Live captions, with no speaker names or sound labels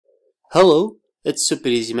Hello, it's Super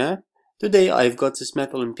Easy Math. Today I've got this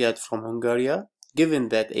math Olympiad from Hungary. Given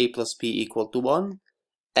that a plus b equal to 1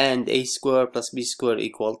 and a square plus b square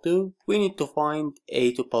equal 2, we need to find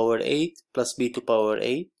a to power 8 plus b to power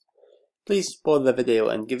 8. Please pause the video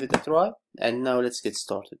and give it a try. And now let's get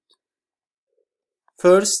started.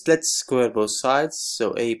 First, let's square both sides.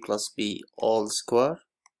 So a plus b all square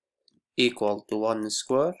equal to 1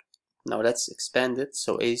 square. Now let's expand it.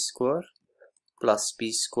 So a square plus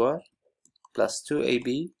b square plus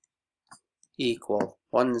 2ab equal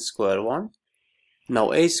 1 square 1.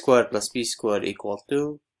 Now a square plus b square equal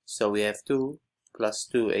 2, so we have 2 plus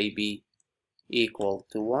 2ab equal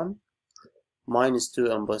to 1, minus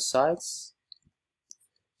 2 on both sides,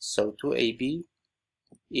 so 2ab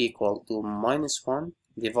equal to minus 1,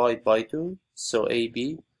 divide by 2, so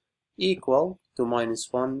ab equal to minus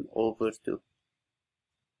 1 over 2.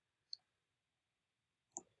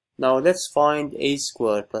 Now let's find a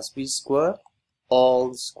square plus b square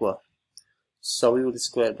all square. So we will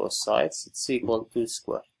square both sides. It's equal to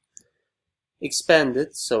square. Expand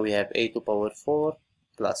it, so we have a to power 4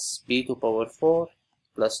 plus b to power 4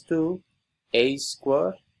 plus 2 a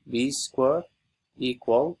square b square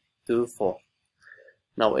equal to 4.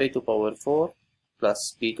 Now a to power 4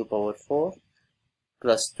 plus b to power 4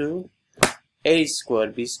 plus 2 a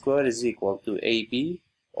square b square is equal to ab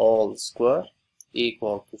all square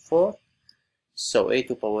equal to 4. So a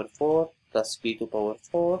to power 4 plus b to power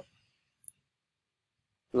 4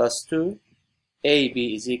 plus 2 ab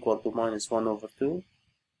is equal to minus 1 over 2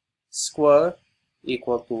 square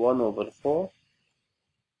equal to 1 over 4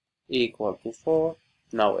 equal to 4.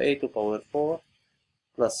 Now a to power 4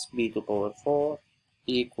 plus b to power 4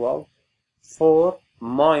 equal 4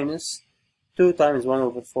 minus 2 times 1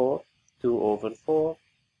 over 4, 2 over 4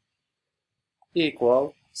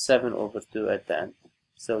 equal 7 over 2 at the end.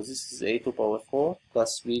 So this is a to power 4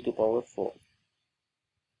 plus b to power 4.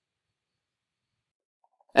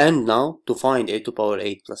 And now to find a to power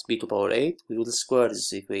 8 plus b to power 8, we will square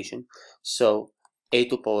this equation. So a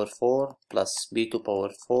to power 4 plus b to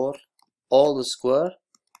power 4 all the square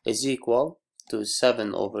is equal to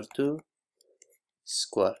 7 over 2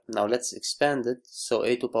 square. Now let's expand it. So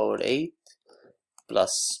a to power 8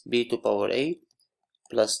 plus b to power 8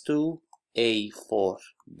 plus 2 a4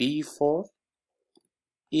 b4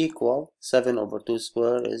 equal 7 over 2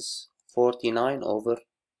 square is 49 over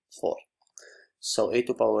 4. So a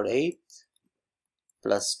to power 8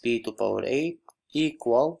 plus b to power 8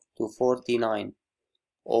 equal to 49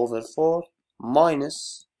 over 4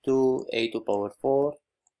 minus 2a to power 4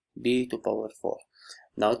 b to power 4.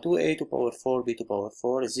 Now 2a to power 4 b to power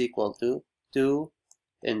 4 is equal to 2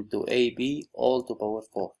 into ab all to power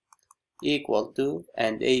 4 equal to,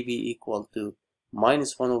 and ab equal to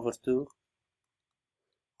minus 1 over 2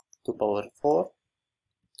 to power 4.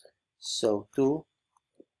 So 2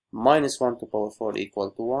 minus 1 to power 4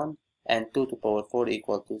 equal to 1, and 2 to power 4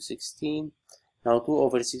 equal to 16. Now 2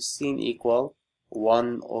 over 16 equal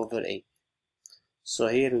 1 over 8. So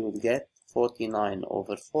here we will get 49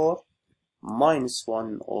 over 4 minus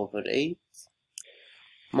 1 over 8.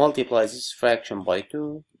 Multiply this fraction by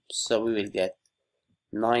 2, so we will get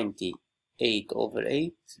 98 over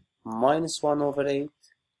 8 minus 1 over 8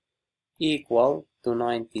 equal to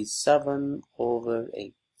 97 over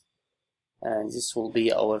 8. And this will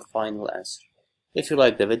be our final answer. If you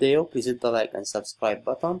like the video, please hit the like and subscribe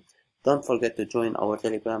button. Don't forget to join our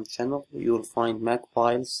Telegram channel. You will find math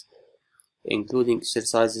files including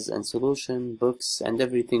exercises and solution, books, and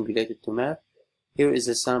everything related to math. Here is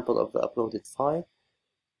a sample of the uploaded file.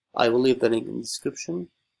 I will leave the link in the description.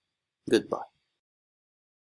 Goodbye.